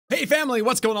Hey family,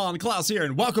 what's going on? Klaus here,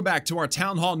 and welcome back to our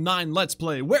Town Hall 9 Let's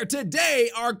Play, where today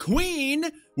our queen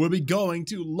will be going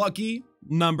to lucky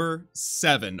number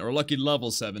 7, or lucky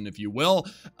level 7, if you will.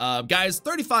 Guys,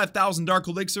 35,000 Dark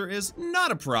Elixir is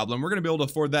not a problem. We're going to be able to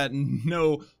afford that,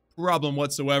 no problem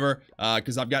whatsoever,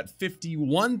 because I've got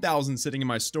 51,000 sitting in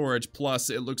my storage, plus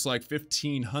it looks like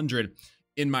 1,500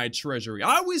 in my treasury.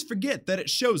 I always forget that it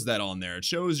shows that on there. It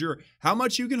shows how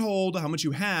much you can hold, how much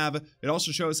you have. It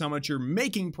also shows how much you're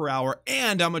making per hour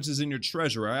and how much is in your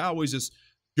treasury. I always just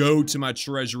go to my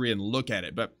treasury and look at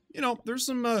it. But, you know, there's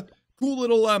some cool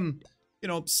little, you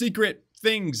know, secret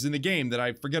things in the game that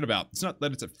I forget about. It's not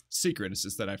that it's a secret, it's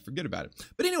just that I forget about it.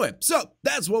 But anyway, so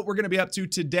that's what we're going to be up to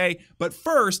today. But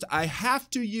first, I have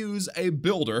to use a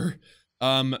builder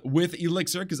with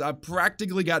elixir, because I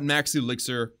practically got max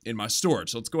elixir in my storage.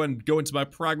 So let's go ahead and go into my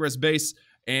progress base,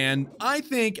 and I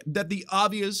think that the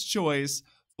obvious choice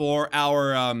for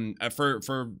our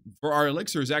for our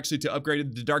elixir is actually to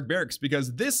upgrade the Dark Barracks,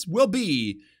 because this will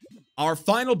be our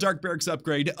final Dark Barracks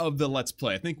upgrade of the Let's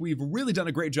Play. I think we've really done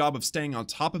a great job of staying on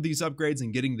top of these upgrades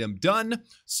and getting them done.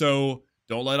 So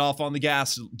don't let off on the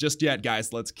gas just yet,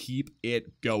 guys. Let's keep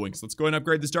it going. So let's go and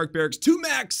upgrade this Dark Barracks to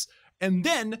max. And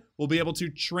then we'll be able to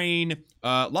train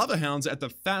lava hounds at the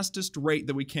fastest rate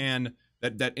that we can,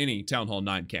 that any Town Hall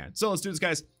 9 can. So let's do this,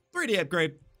 guys. 3D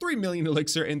upgrade, 3 million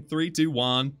elixir in 3, 2,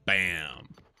 1, bam.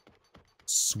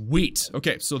 Sweet.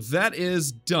 Okay, so that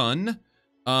is done.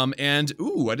 And,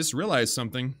 ooh, I just realized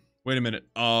something. Wait a minute.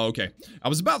 Oh, okay. I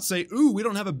was about to say, ooh, we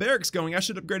don't have a barracks going. I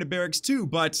should upgrade a barracks too,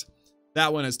 but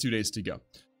that one has 2 days to go.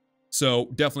 So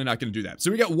definitely not going to do that.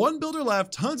 So we got one builder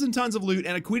left, tons and tons of loot,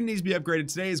 and a queen needs to be upgraded.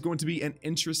 Today is going to be an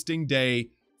interesting day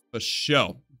for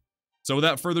show. So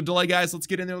without further delay, guys, let's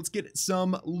get in there. Let's get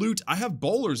some loot. I have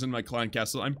bowlers in my clan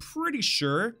castle. I'm pretty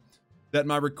sure that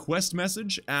my request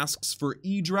message asks for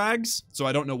E-drags. So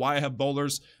I don't know why I have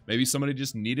bowlers. Maybe somebody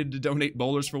just needed to donate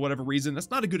bowlers for whatever reason.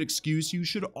 That's not a good excuse. You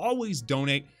should always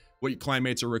donate what your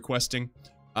clanmates are requesting.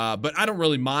 But I don't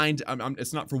really mind.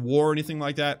 It's not for war or anything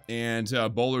like that, and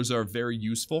bowlers are very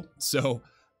useful. So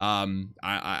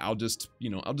I'll just, you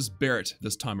know, I'll just bear it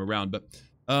this time around. But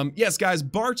yes, guys,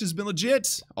 Barch has been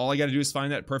legit. All I got to do is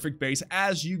find that perfect base.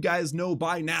 As you guys know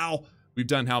by now, we've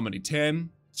done how many? 10,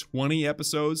 20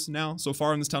 episodes now so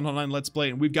far in this Town Hall 9 Let's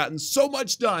Play, and we've gotten so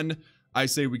much done. I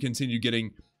say we continue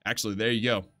getting. Actually, there you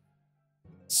go.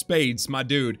 Spades, my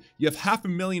dude. You have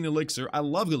 500,000 elixir. I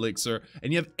love elixir.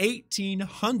 And you have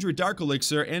 1,800 dark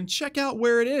elixir. And check out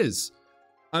where it is.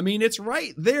 I mean, it's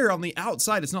right there on the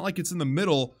outside. It's not like it's in the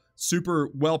middle, super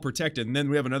well protected. And then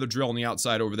we have another drill on the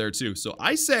outside over there too. So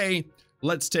I say,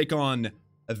 let's take on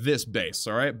this base.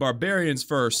 All right, barbarians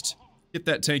first. Get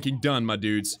that tanking done, my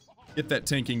dudes. Get that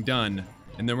tanking done.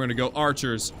 And then we're gonna go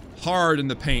archers hard in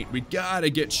the paint. We gotta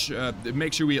get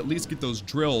make sure we at least get those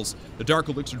drills, the dark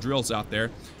elixir drills out there.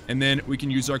 And then we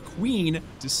can use our queen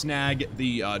to snag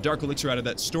the dark elixir out of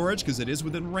that storage, because it is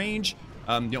within range.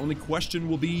 The only question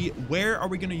will be, where are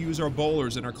we gonna use our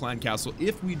bowlers in our clan castle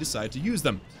if we decide to use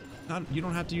them? You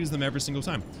don't have to use them every single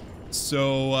time.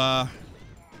 So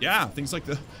yeah, things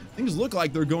look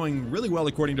like they're going really well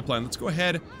according to plan. Let's go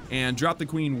ahead and drop the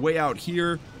queen way out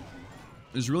here.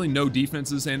 There's really no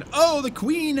defenses, and oh, the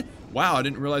queen! Wow, I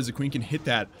didn't realize the queen can hit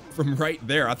that from right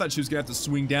there. I thought she was gonna have to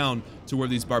swing down to where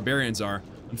these barbarians are.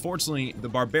 Unfortunately, the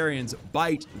barbarians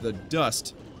bite the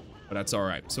dust, but that's all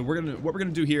right. So what we're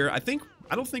gonna do here, I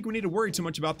don't think we need to worry too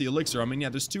much about the elixir. I mean, yeah,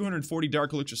 there's 240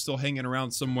 dark elixir still hanging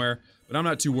around somewhere, but I'm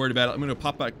not too worried about it. I'm gonna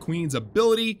pop out queen's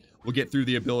ability. We'll get through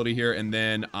the ability here, and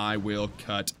then I will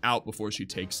cut out before she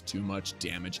takes too much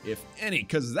damage, if any,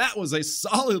 because that was a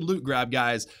solid loot grab,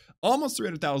 guys. Almost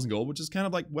 300,000 gold, which is kind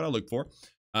of like what I look for.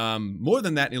 More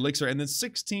than that in elixir, and then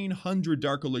 1,600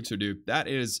 dark elixir, dude. That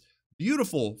is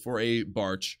beautiful for a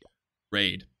Barch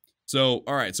raid. So,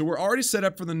 all right, so we're already set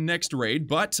up for the next raid,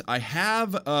 but I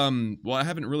have, well, I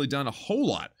haven't really done a whole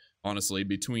lot, honestly,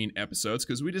 between episodes,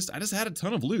 because I just had a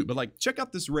ton of loot. But like, check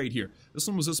out this raid here. This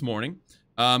one was this morning.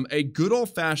 A good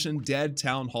old-fashioned dead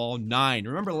Town Hall 9.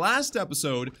 Remember last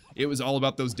episode, it was all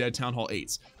about those dead Town Hall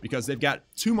 8s, because they've got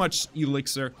too much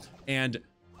elixir and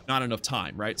not enough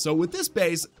time, right? So with this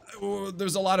base,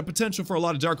 there's a lot of potential for a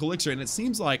lot of dark elixir, and it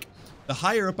seems like the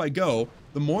higher up I go,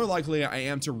 the more likely I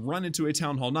am to run into a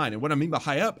Town Hall 9. And what I mean by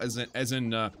high up, as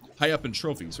in high up in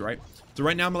trophies, right? So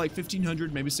right now I'm at like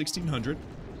 1,500, maybe 1,600.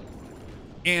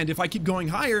 And if I keep going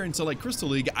higher into like Crystal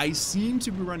League, I seem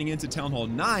to be running into Town Hall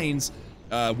 9s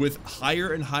with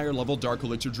higher and higher level dark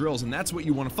elixir drills, and that's what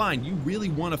you want to find. You really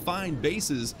want to find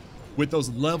bases with those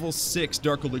level 6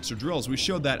 Dark Elixir drills. We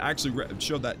showed that, actually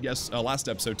showed that, last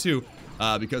episode too,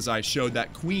 because I showed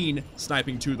that queen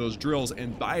sniping 2 of those drills,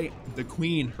 and by the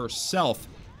queen herself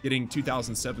getting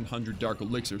 2,700 Dark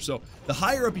Elixir. So the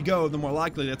higher up you go, the more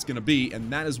likely that's going to be,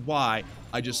 and that is why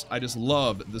I just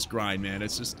love this grind, man.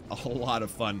 It's just a whole lot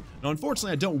of fun. Now,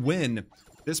 unfortunately, I don't win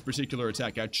this particular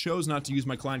attack. I chose not to use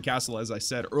my clan castle, as I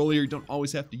said earlier. You don't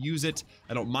always have to use it.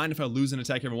 I don't mind if I lose an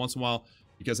attack every once in a while,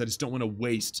 because I just don't want to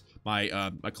waste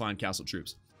my my clan castle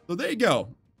troops. So there you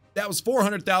go. That was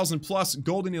 400,000 plus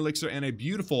golden elixir and a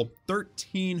beautiful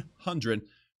 1,300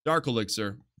 Dark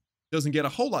Elixir. Doesn't get a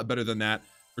whole lot better than that,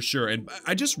 for sure. And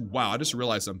wow, I just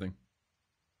realized something.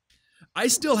 I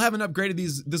still haven't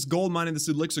upgraded this gold mine and this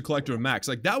elixir collector to max.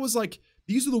 Like, that was like,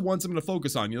 these are the ones I'm going to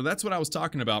focus on. You know, that's what I was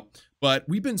talking about. But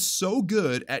we've been so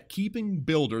good at keeping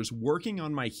builders working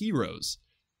on my heroes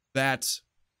that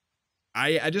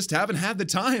I just haven't had the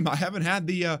time. I haven't had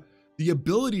the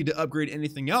ability to upgrade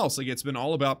anything else. Like, it's been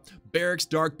all about barracks,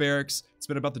 dark barracks. It's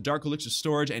been about the Dark Elixir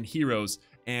storage and heroes.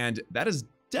 And that is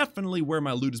definitely where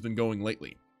my loot has been going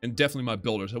lately. And definitely my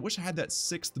builders. I wish I had that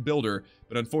 6th builder,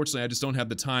 but unfortunately I just don't have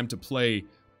the time to play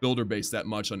builder base that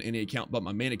much on any account but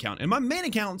my main account. And my main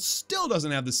account still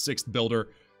doesn't have the 6th builder.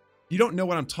 You don't know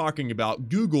what I'm talking about.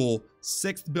 Google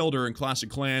 6th builder in Clash of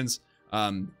Clans.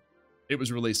 It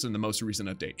was released in the most recent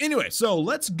update. Anyway, so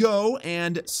let's go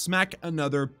and smack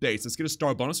another base. Let's get a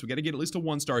star bonus. We got to get at least a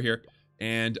 1-star here.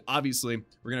 And obviously,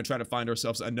 we're going to try to find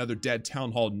ourselves another dead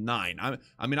Town Hall 9.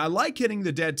 I mean, I like hitting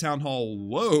the dead Town Hall.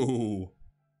 Whoa.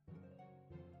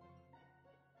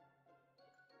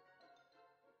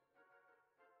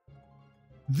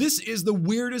 This is the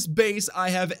weirdest base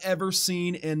I have ever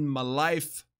seen in my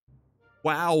life.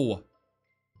 Wow.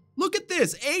 Look at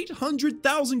this.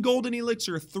 800,000 golden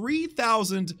elixir,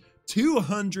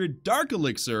 3,200 dark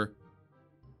elixir.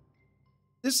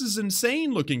 This is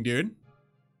insane looking, dude.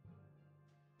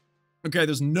 Okay,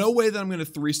 there's no way that I'm going to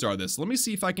 3-star this. Let me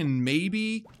see if I can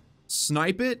maybe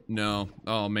snipe it. No.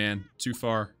 Oh, man. Too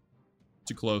far.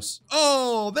 Too close.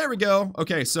 Oh, there we go.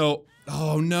 Okay, so...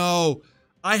 Oh, no.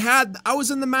 I was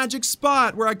in the magic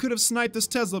spot where I could have sniped this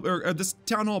Tesla or this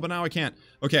town hall, but now I can't.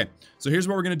 Okay, so here's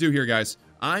what we're gonna do here, guys.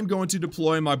 I'm going to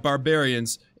deploy my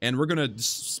barbarians, and we're gonna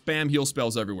spam heal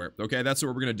spells everywhere. Okay, that's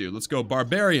what we're gonna do. Let's go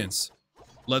barbarians.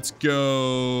 Let's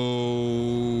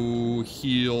go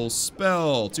heal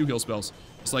spell. 2 heal spells,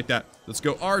 just like that. Let's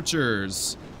go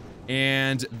archers,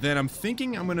 and then I'm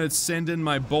thinking I'm gonna send in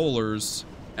my bowlers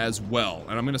as well,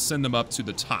 and I'm gonna send them up to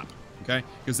the top. Okay,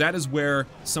 because that is where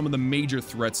some of the major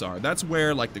threats are. That's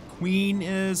where, like, the queen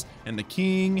is and the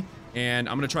king, and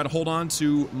I'm gonna try to hold on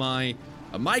to my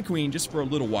my queen just for a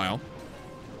little while.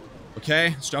 Okay,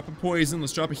 let's drop a poison.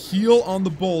 Let's drop a heal on the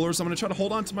bowlers. I'm gonna try to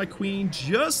hold on to my queen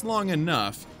just long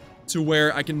enough to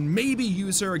where I can maybe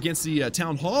use her against the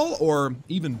town hall, or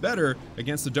even better,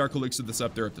 against the dark elixir that's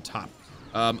up there at the top.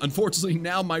 Unfortunately,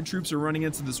 now my troops are running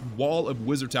into this wall of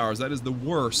wizard towers. That is the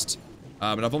worst.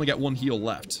 But I've only got 1 heal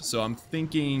left, so I'm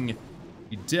thinking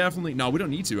you definitely... No, we don't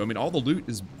need to. I mean, all the loot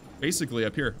is basically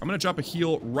up here. I'm going to drop a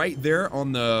heal right there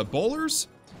on the bowlers,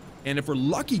 and if we're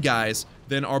lucky, guys,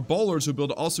 then our bowlers will be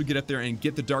able to also get up there and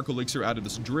get the Dark Elixir out of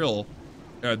this drill,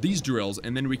 these drills,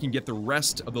 and then we can get the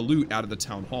rest of the loot out of the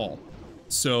Town Hall.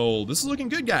 So this is looking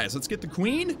good, guys. Let's get the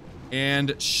Queen,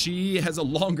 and she has a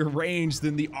longer range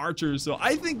than the archers, so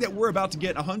I think that we're about to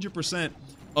get 100%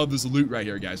 of this loot right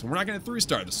here, guys. We're not going to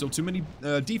 3-star. There's still too many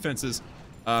defenses,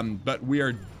 but we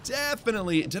are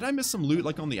definitely... Did I miss some loot,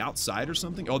 like, on the outside or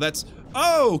something? Oh, that's...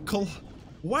 Oh,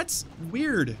 what's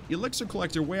weird? Elixir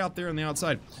collector way out there on the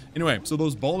outside. Anyway, so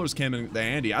those bowlers came in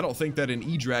handy. I don't think that an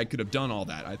E-Drag could have done all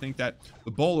that. I think that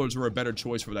the bowlers were a better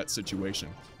choice for that situation.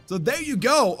 So there you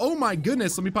go. Oh my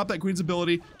goodness. Let me pop that queen's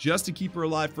ability just to keep her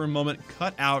alive for a moment.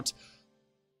 Cut out.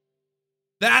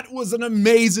 That was an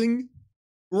amazing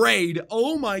raid.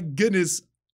 Oh my goodness.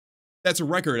 That's a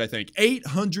record, I think.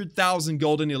 800,000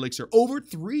 golden elixir, over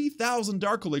 3,000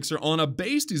 dark elixir on a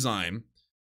base design.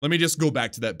 Let me just go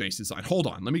back to that base design. Hold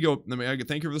on. Thank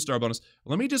you for the star bonus.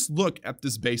 Let me just look at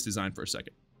this base design for a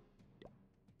second.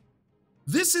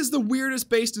 This is the weirdest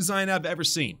base design I've ever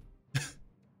seen.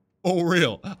 Oh,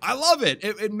 real. I love it.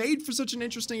 It made for such an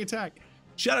interesting attack.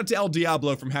 Shout out to El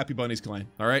Diablo from Happy Bunny's Clan.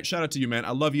 All right, shout out to you, man.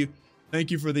 I love you.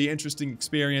 Thank you for the interesting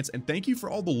experience, and thank you for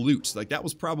all the loot. Like, that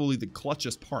was probably the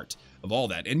clutchest part of all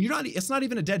that. And it's not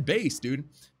even a dead base, dude.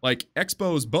 Like,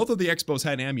 expos, both of the expos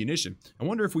had ammunition. I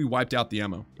wonder if we wiped out the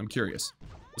ammo. I'm curious.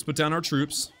 Let's put down our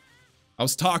troops. I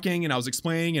was talking, and I was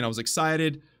explaining, and I was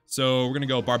excited. So we're gonna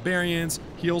go barbarians,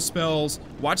 heal spells,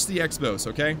 watch the expos,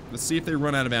 okay? Let's see if they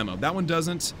run out of ammo. That one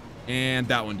doesn't. And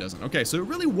that one doesn't. Okay, so it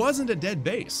really wasn't a dead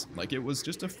base. Like, it was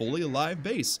just a fully alive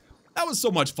base. That was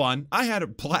so much fun. I had a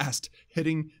blast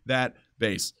hitting that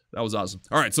base. That was awesome.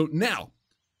 All right, so now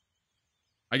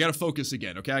I gotta focus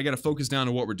again, okay? I gotta focus down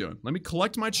on what we're doing. Let me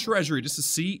collect my treasury just to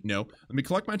see. No, let me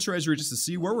collect my treasury just to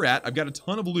see where we're at. I've got a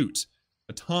ton of loot.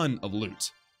 A ton of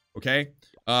loot. Okay?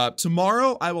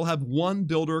 Tomorrow, I will have one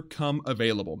builder come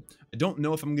available. I don't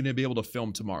know if I'm going to be able to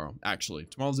film tomorrow, actually.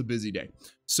 Tomorrow's a busy day.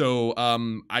 So,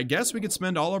 I guess we could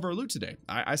spend all of our loot today.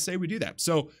 I say we do that.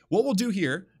 So, what we'll do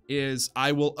here is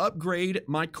I will upgrade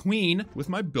my queen with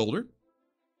my builder.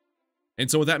 And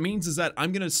so what that means is that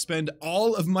I'm going to spend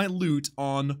all of my loot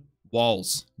on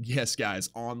walls. Yes, guys,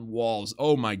 on walls.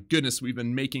 Oh my goodness, we've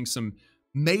been making some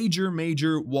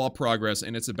major wall progress,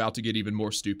 and it's about to get even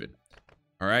more stupid.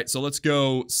 All right, so let's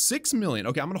go 6 million.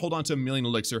 Okay, I'm gonna hold on to 1 million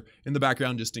elixir in the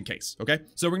background just in case, okay?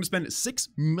 So we're gonna spend 6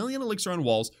 million elixir on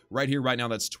walls right here, right now.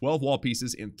 That's 12 wall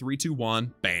pieces in 3, 2,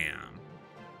 1, bam.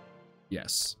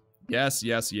 Yes. Yes.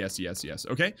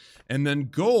 Okay, and then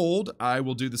gold, I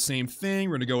will do the same thing.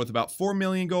 We're gonna go with about 4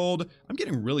 million gold. I'm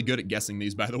getting really good at guessing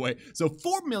these, by the way. So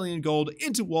 4 million gold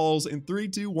into walls in 3,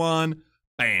 2, 1,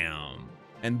 bam.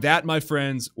 And that, my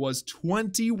friends, was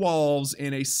 20 walls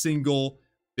in a single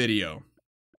video.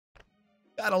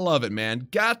 Gotta love it, man.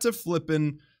 Got to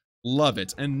flippin' love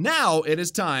it. And now it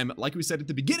is time, like we said at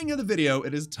the beginning of the video,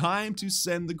 it is time to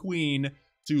send the queen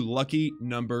to lucky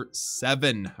number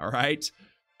 7, all right?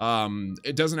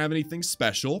 It doesn't have anything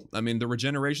special. I mean, the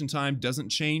regeneration time doesn't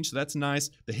change, so that's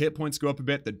nice. The hit points go up a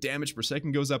bit, the damage per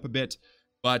second goes up a bit,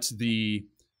 but the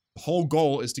whole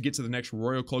goal is to get to the next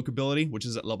Royal Cloak ability, which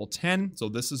is at level 10. So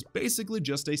this is basically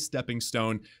just a stepping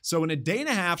stone. So in a day and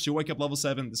a half, she'll wake up level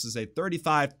 7. This is a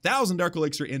 35,000 Dark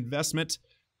Elixir investment.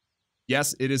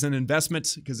 Yes, it is an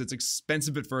investment because it's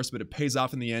expensive at first, but it pays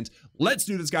off in the end. Let's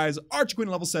do this, guys. Archer Queen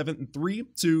level 7 in 3,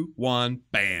 2, 1,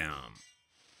 bam.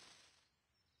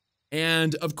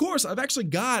 And of course, I've actually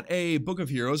got a Book of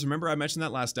Heroes. Remember, I mentioned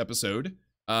that last episode.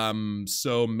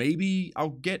 So maybe I'll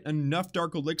get enough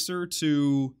Dark Elixir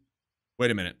to... Wait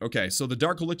a minute. Okay, so the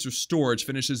Dark Elixir storage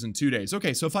finishes in 2 days.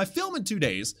 Okay, so if I film in 2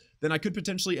 days, then I could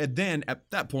potentially, and then at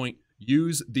that point,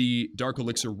 use the Dark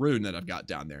Elixir rune that I've got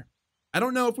down there. I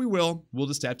don't know if we will. We'll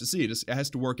just have to see. It has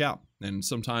to work out, and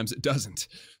sometimes it doesn't.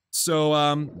 So,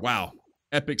 wow.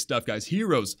 Epic stuff, guys.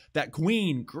 Heroes. That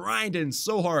queen grinding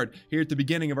so hard here at the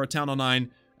beginning of our Town Hall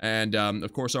 9. And,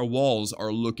 of course, our walls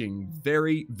are looking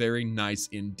very nice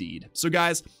indeed. So,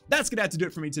 guys, that's going to have to do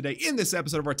it for me today in this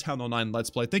episode of our Town Hall 9 Let's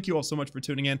Play. Thank you all so much for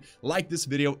tuning in. Like this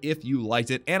video if you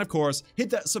liked it. And, of course, hit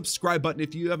that subscribe button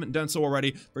if you haven't done so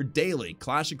already for daily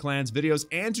Clash of Clans videos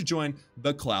and to join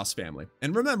the Klaus family.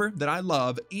 And remember that I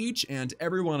love each and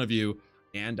every one of you.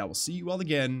 And I will see you all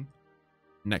again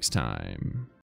next time.